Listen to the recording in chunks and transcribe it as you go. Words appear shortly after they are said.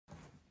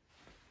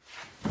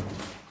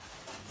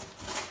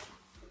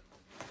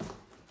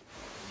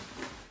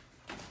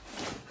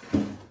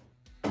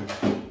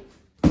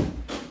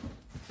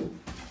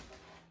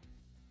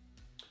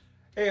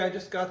Hey, I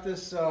just got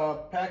this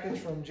package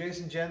from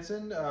Jason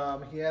Jensen.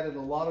 He added a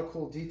lot of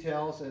cool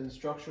details and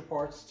structure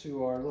parts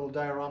to our little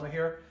diorama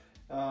here.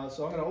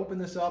 So I'm going to open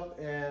this up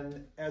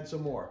and add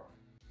some more.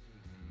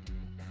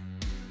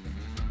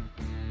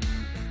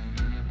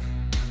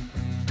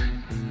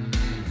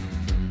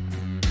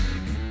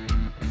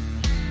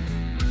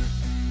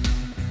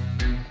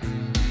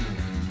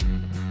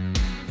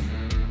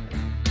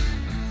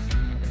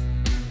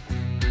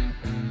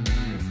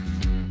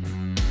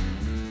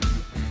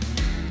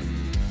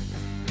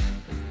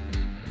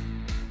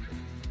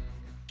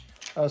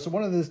 So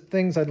one of the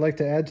things I'd like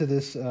to add to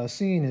this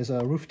scene is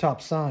a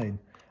rooftop sign.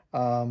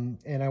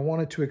 And I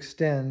want it to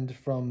extend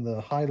from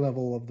the high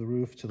level of the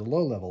roof to the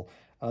low level.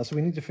 So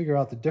we need to figure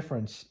out the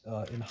difference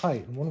in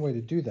height. And one way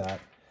to do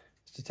that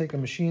is to take a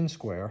machine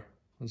square.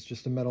 It's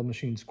just a metal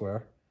machine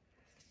square.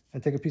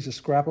 And take a piece of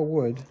scrap of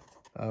wood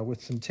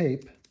with some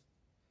tape.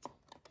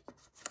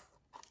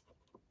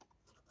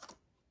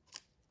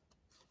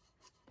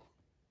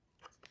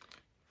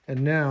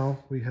 And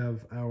now we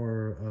have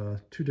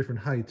our two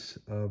different heights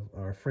of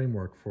our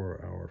framework for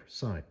our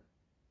sign.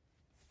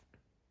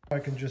 I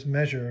can just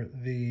measure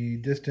the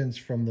distance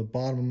from the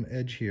bottom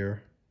edge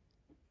here,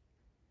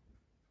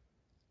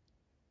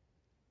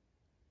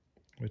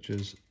 which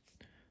is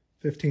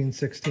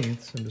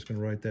 15/16. I'm just going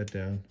to write that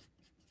down.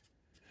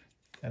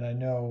 And I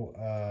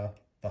know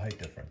the height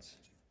difference.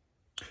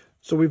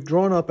 So we've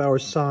drawn up our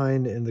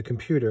sign in the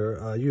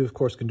computer. You, of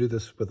course, can do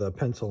this with a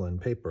pencil and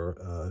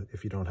paper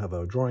if you don't have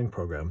a drawing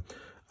program.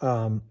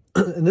 And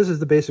this is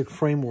the basic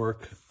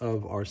framework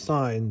of our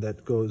sign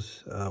that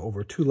goes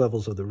over two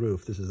levels of the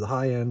roof. This is the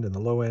high end and the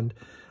low end.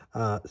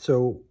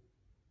 So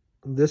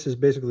this is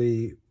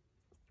basically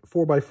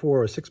 4x4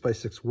 or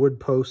 6x6 wood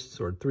posts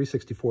or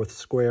 3/64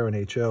 square in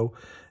HO.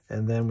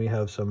 And then we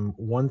have some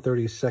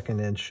 1/32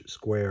 inch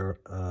square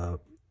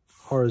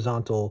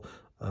horizontal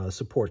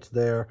supports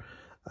there.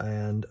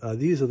 And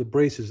these are the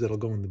braces that'll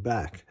go in the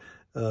back.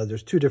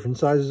 There's two different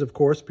sizes, of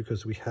course,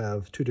 because we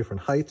have two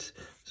different heights.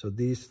 So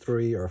these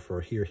three are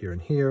for here, here,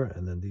 and here,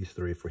 and then these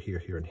three for here,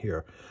 here, and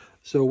here.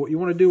 So what you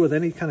want to do with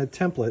any kind of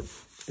template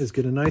is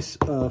get a nice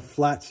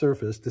flat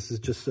surface. This is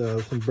just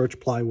some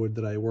birch plywood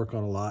that I work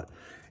on a lot.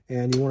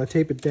 And you want to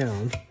tape it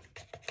down,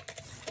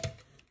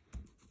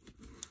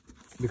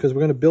 because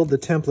we're going to build the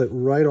template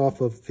right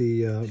off of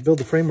the, build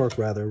the framework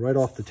rather, right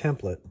off the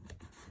template.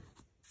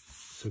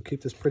 So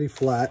keep this pretty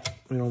flat.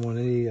 We don't want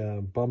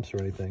any bumps or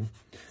anything.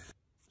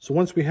 So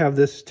once we have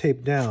this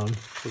taped down,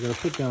 we're going to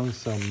put down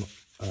some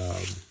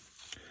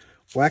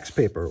wax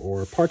paper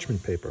or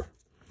parchment paper.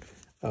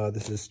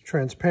 This is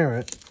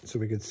transparent, so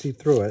we can see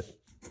through it.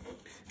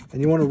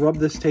 And you want to rub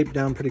this tape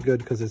down pretty good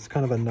because it's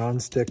kind of a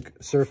non-stick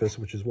surface,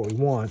 which is what we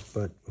want.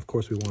 But of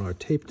course, we want our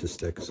tape to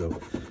stick. So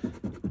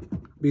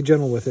be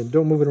gentle with it.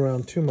 Don't move it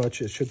around too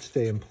much. It should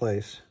stay in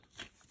place.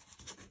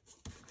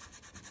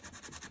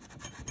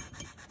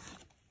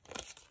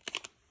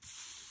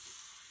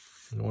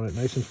 You want it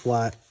nice and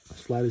flat,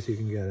 as flat as you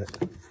can get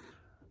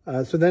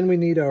it. So then we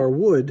need our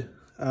wood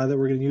that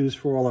we're going to use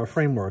for all our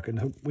framework.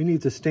 And we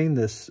need to stain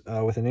this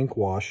with an ink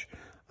wash.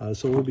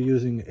 So we'll be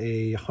using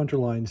a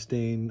Hunterline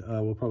stain.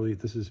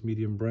 This is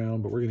medium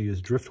brown, but we're going to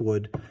use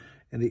driftwood.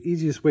 And the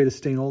easiest way to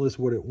stain all this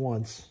wood at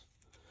once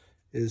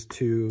is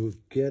to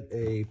get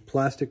a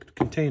plastic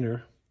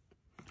container,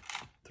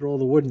 throw all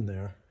the wood in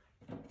there,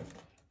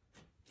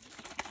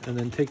 and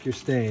then take your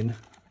stain.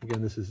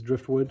 Again, this is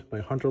driftwood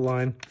by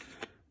Hunterline.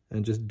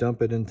 And just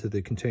dump it into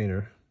the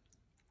container.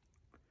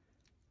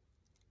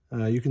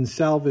 You can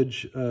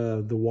salvage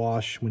the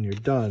wash when you're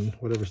done,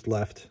 whatever's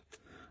left,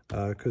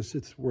 because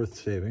it's worth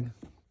saving.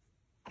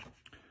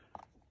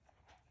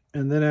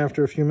 And then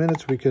after a few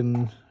minutes, we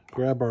can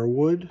grab our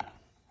wood,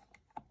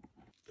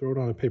 throw it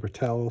on a paper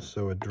towel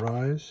so it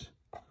dries.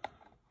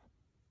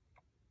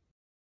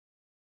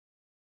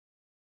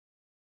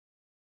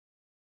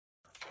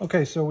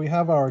 Okay, so we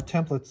have our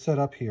template set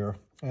up here,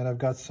 and I've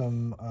got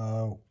some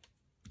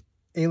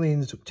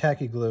Aleene's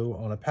tacky glue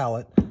on a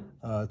palette.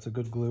 It's a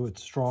good glue.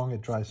 It's strong.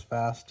 It dries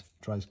fast.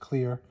 It dries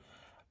clear.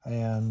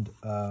 And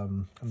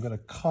I'm going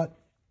to cut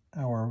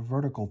our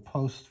vertical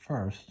post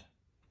first.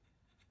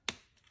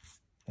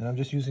 And I'm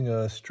just using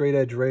a straight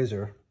edge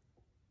razor.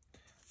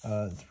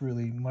 It's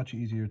really much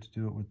easier to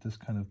do it with this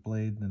kind of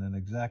blade than an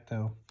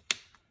X-Acto.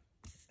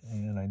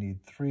 And I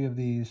need 3 of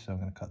these, so I'm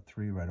going to cut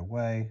 3 right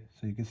away.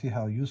 So you can see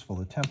how useful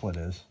the template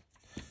is.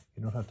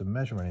 You don't have to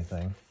measure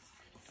anything.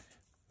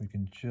 We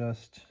can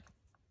just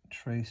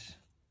trace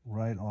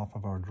right off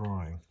of our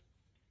drawing.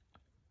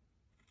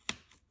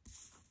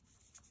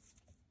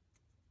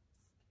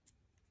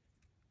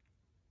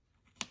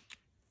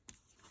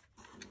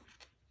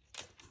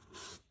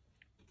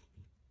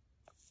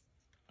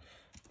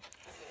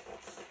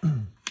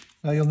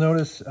 Now you'll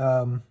notice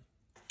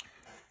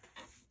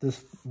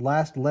this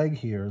last leg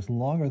here is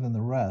longer than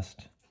the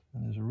rest,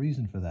 and there's a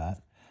reason for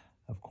that,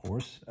 of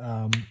course.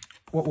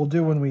 What we'll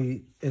do when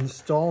we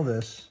install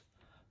this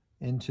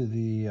into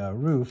the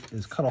roof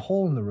is cut a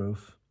hole in the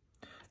roof,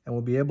 and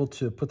we'll be able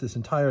to put this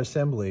entire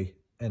assembly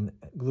and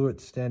glue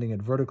it standing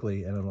it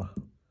vertically, and it'll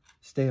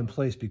stay in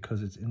place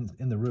because it's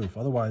in the roof.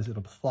 Otherwise,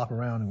 it'll flop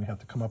around and we have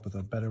to come up with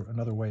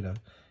another way to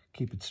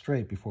keep it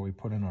straight before we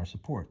put in our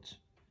supports.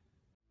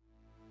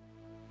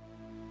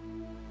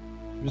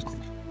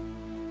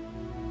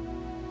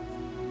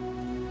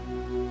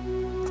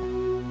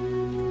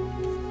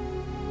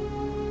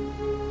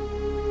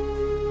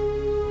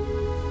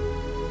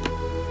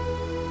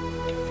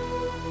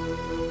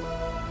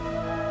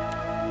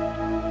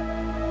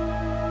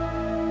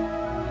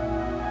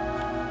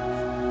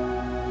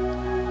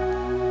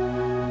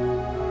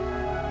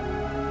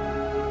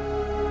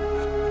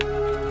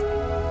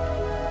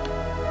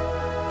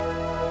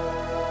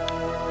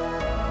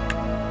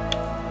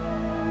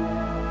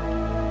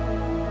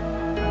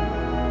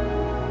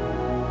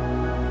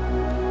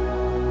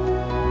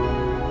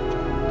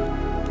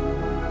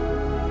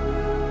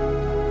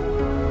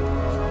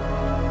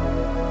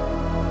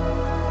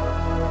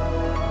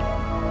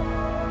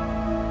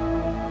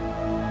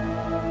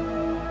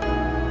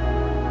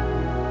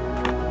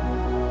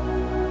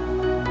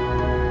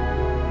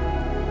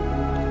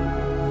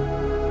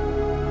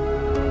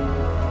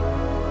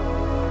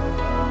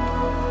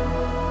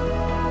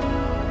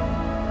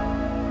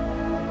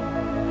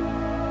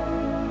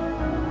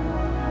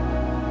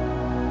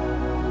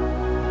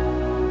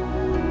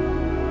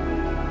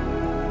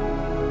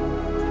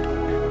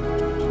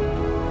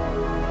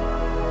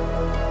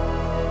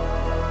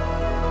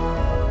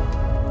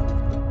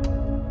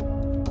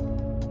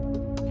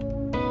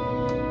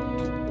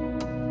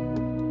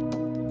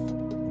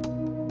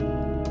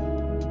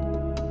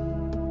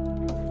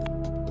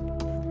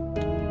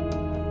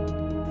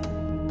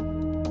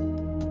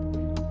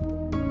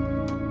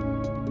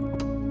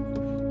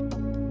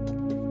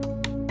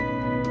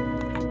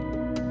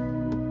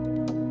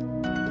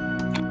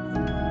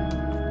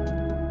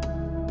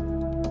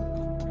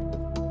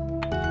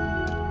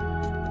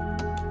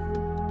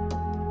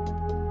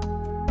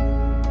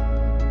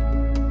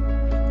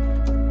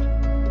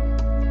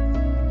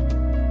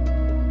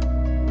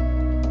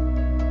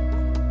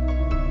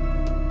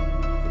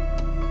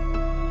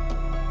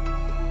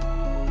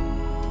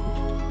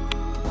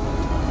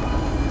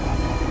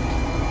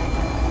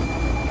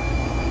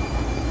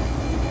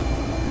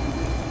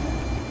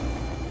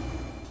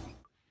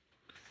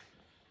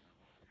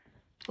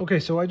 Okay,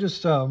 so I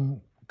just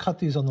cut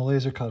these on the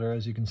laser cutter,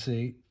 as you can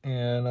see,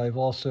 and I've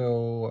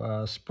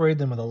also sprayed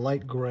them with a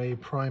light gray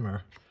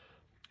primer.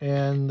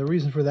 And the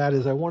reason for that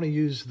is I want to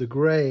use the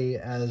gray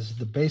as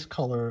the base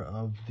color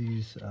of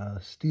these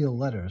steel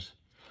letters.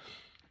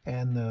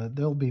 And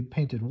they'll be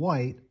painted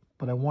white,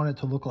 but I want it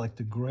to look like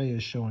the gray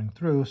is showing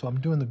through. So I'm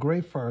doing the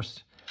gray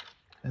first,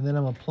 and then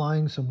I'm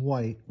applying some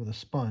white with a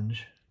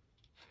sponge.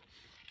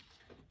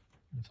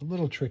 It's a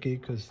little tricky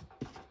because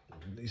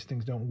these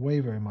things don't weigh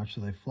very much,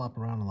 so they flop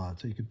around a lot.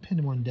 So you could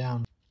pin one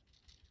down.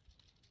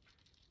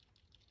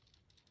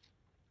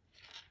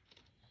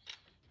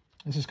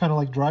 This is kind of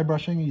like dry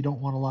brushing. You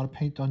don't want a lot of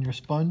paint on your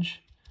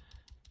sponge.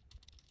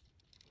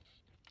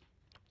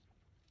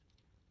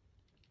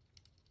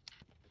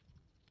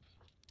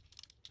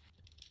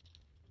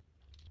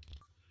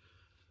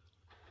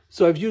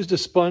 So I've used a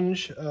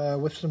sponge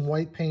with some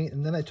white paint,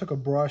 and then I took a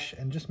brush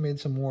and just made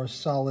some more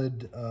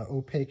solid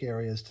opaque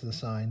areas to the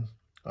sign,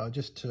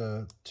 just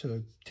to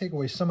take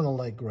away some of the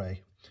light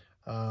gray.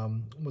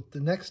 What the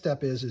next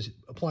step is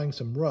applying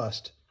some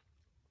rust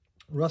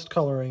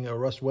coloring or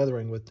rust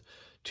weathering with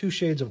 2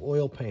 shades of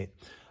oil paint.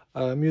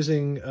 I'm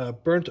using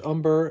burnt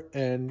umber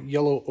and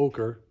yellow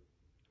ochre,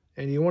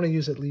 and you want to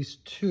use at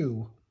least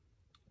 2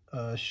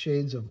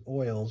 shades of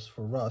oils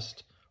for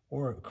rust,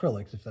 or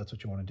acrylics if that's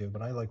what you want to do,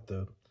 but I like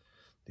the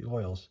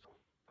oils.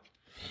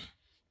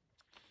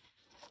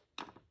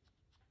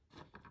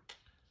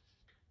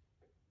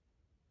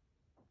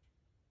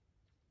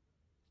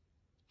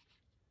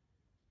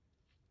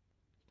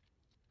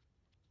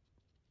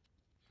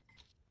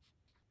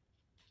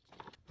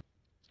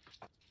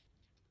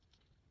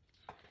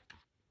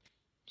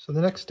 So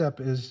the next step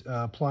is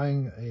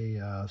applying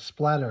a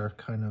splatter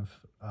kind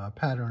of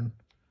pattern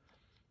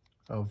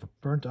of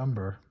burnt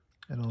umber,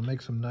 and it'll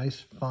make some nice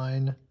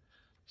fine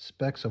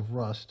specks of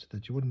rust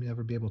that you wouldn't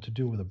ever be able to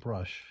do with a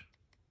brush.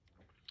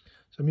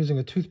 So I'm using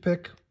a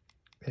toothpick,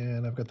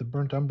 and I've got the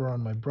burnt umber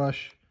on my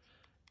brush,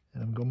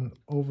 and I'm going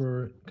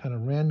over kind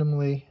of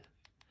randomly.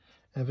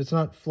 And if it's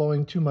not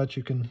flowing too much,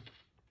 you can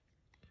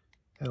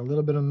add a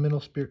little bit of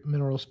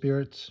mineral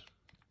spirits.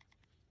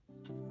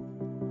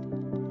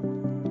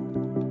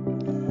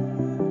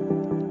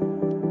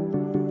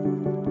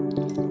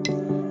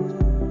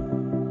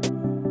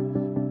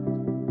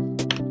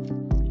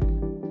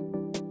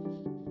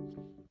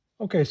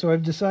 Okay, so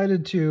I've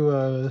decided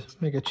to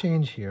make a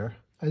change here.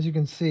 As you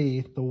can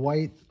see, the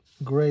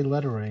white-gray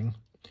lettering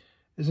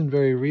isn't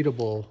very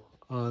readable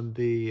on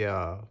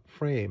the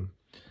frame.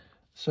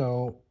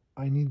 So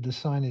I need the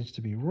signage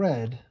to be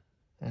red,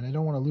 and I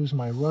don't want to lose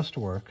my rust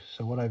work.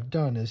 So what I've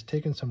done is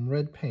taken some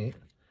red paint,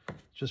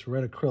 just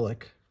red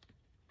acrylic,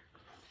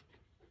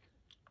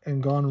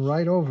 and gone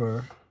right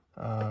over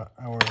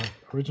our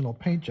original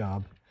paint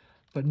job,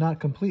 but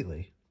not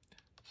completely.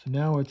 So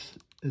now it's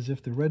as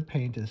if the red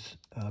paint is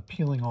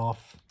peeling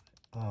off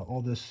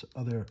all this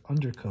other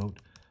undercoat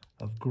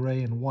of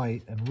gray and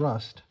white and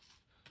rust,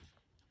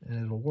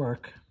 and it'll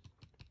work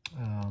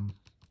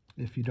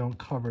if you don't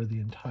cover the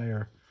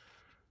entire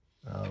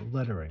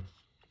lettering.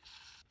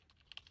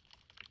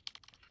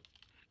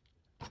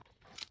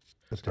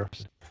 So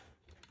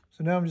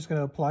now I'm just going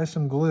to apply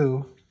some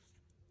glue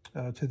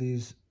to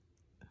these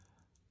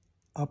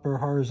upper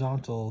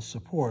horizontal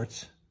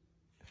supports.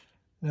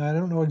 Now I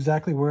don't know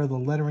exactly where the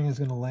lettering is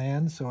going to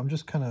land, so I'm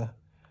just kind of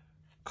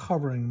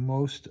covering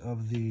most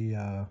of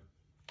the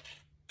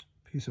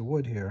piece of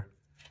wood here.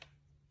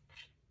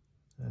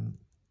 And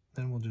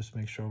then we'll just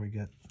make sure we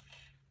get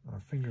our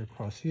finger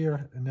across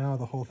here. And now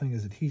the whole thing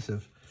is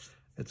adhesive.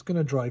 It's going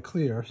to dry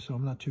clear, so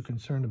I'm not too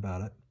concerned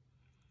about it.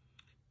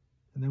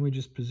 And then we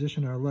just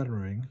position our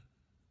lettering.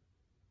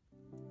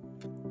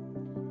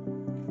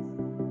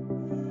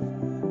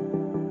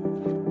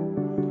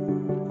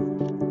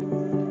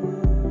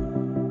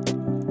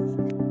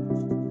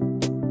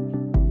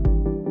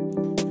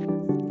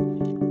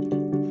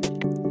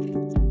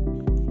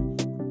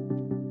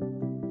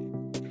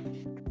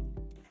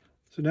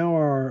 So now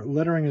our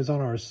lettering is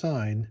on our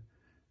sign,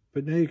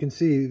 but now you can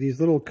see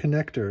these little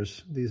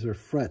connectors. These are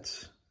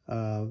frets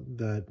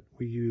that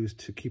we use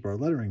to keep our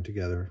lettering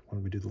together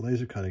when we do the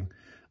laser cutting.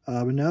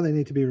 But now they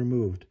need to be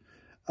removed.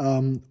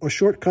 A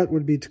shortcut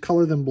would be to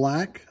color them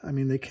black. I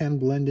mean, they can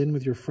blend in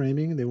with your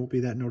framing. They won't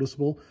be that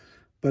noticeable,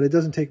 but it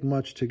doesn't take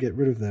much to get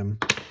rid of them.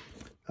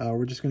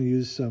 We're just going to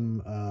use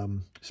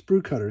some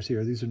sprue cutters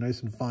here. These are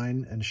nice and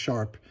fine and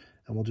sharp,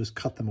 and we'll just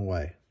cut them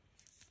away.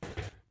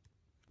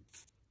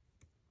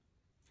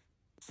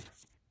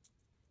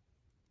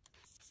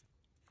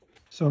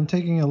 So I'm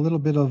taking a little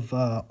bit of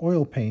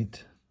oil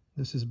paint.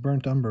 This is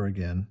burnt umber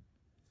again.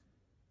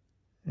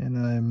 And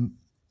I'm,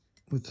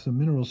 with some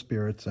mineral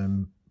spirits,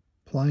 I'm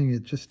applying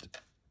it just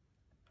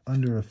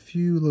under a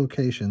few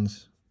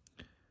locations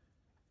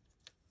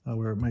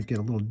where it might get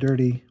a little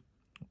dirty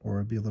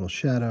or be a little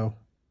shadow.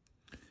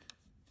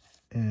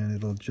 And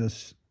it'll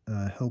just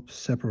help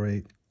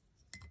separate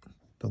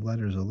the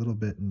letters a little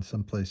bit in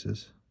some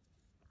places.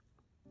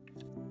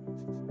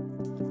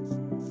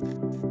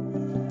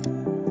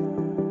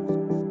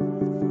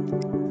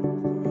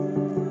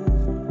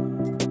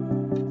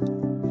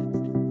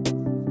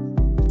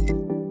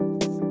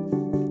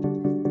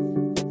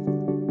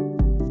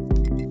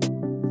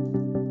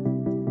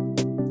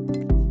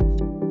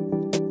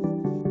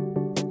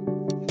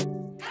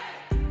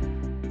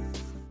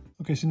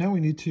 Okay, so now we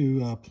need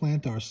to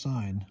plant our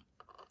sign,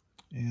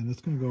 and it's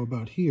going to go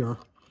about here.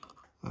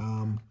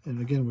 And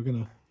again, we're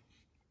going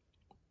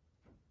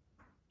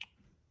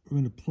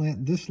to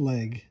plant this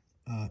leg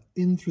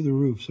in through the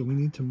roof. So we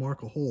need to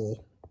mark a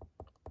hole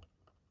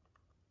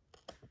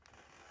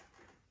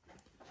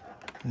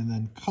and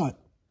then cut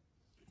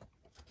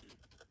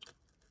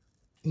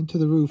into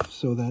the roof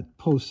so that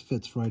post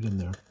fits right in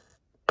there.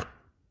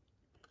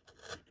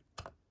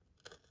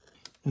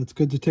 And it's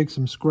good to take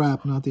some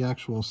scrap, not the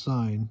actual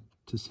sign,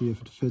 to see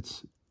if it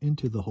fits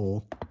into the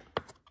hole.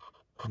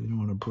 You don't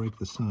want to break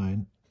the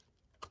sign.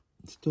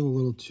 It's still a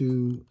little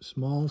too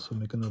small, so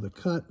make another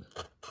cut.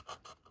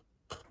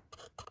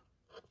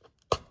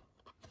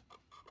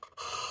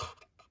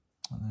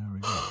 And there we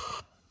go.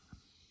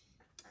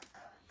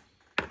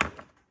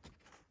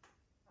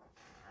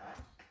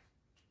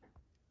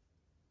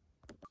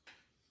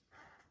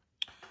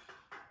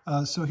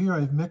 So here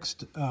I've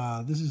mixed,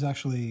 this is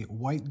actually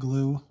white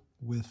glue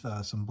with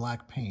some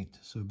black paint.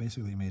 So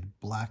basically made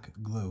black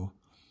glue.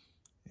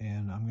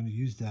 And I'm going to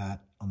use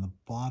that on the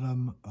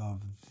bottom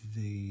of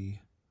the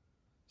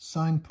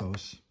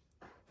signposts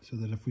so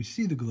that if we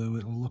see the glue,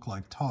 it will look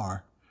like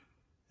tar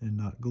and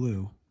not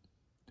glue.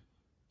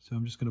 So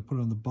I'm just going to put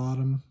it on the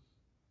bottom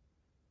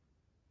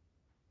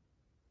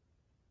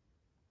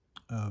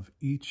of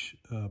each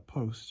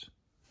post.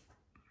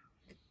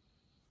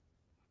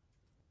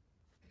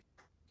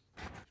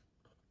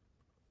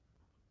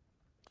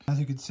 As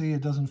you can see,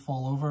 it doesn't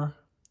fall over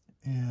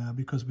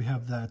because we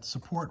have that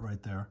support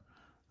right there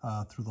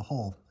through the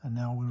hole. And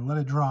now we're going to let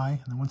it dry,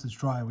 and then once it's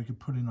dry, we can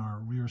put in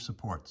our rear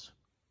supports.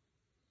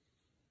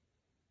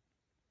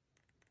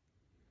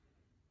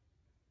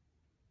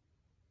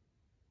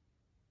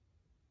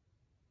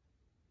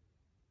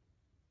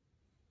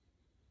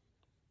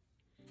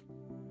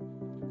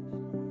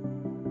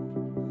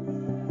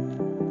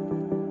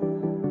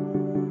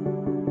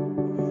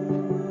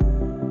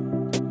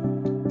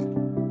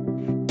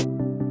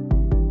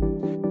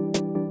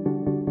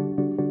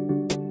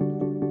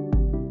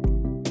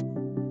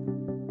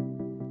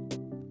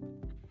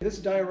 This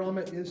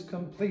diorama is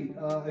complete.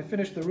 I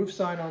finished the roof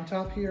sign on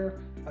top here.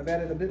 I've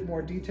added a bit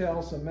more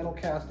detail, some metal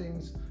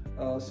castings,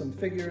 some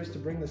figures to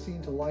bring the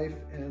scene to life,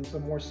 and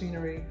some more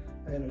scenery,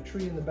 and a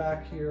tree in the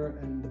back here,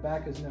 and the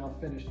back is now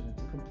finished, and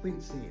it's a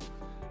complete scene.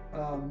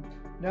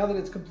 Now that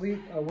it's complete,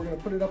 we're going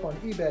to put it up on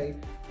eBay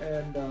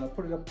and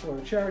put it up for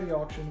a charity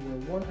auction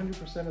where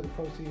 100% of the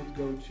proceeds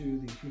go to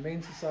the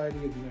Humane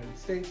Society of the United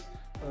States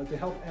to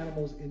help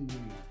animals in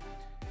need.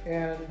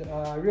 And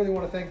I really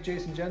want to thank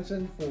Jason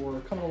Jensen for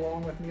coming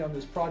along with me on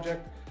this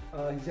project.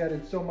 He's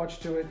added so much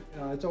to it.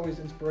 It's always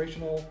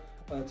inspirational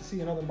to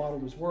see another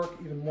modeler's work,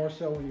 even more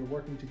so when you're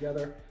working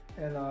together.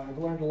 And I've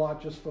learned a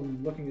lot just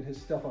from looking at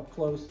his stuff up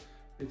close.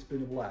 It's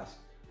been a blast.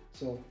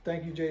 So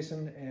thank you,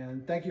 Jason,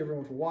 and thank you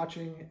everyone for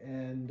watching,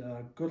 and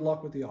good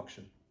luck with the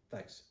auction.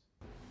 Thanks.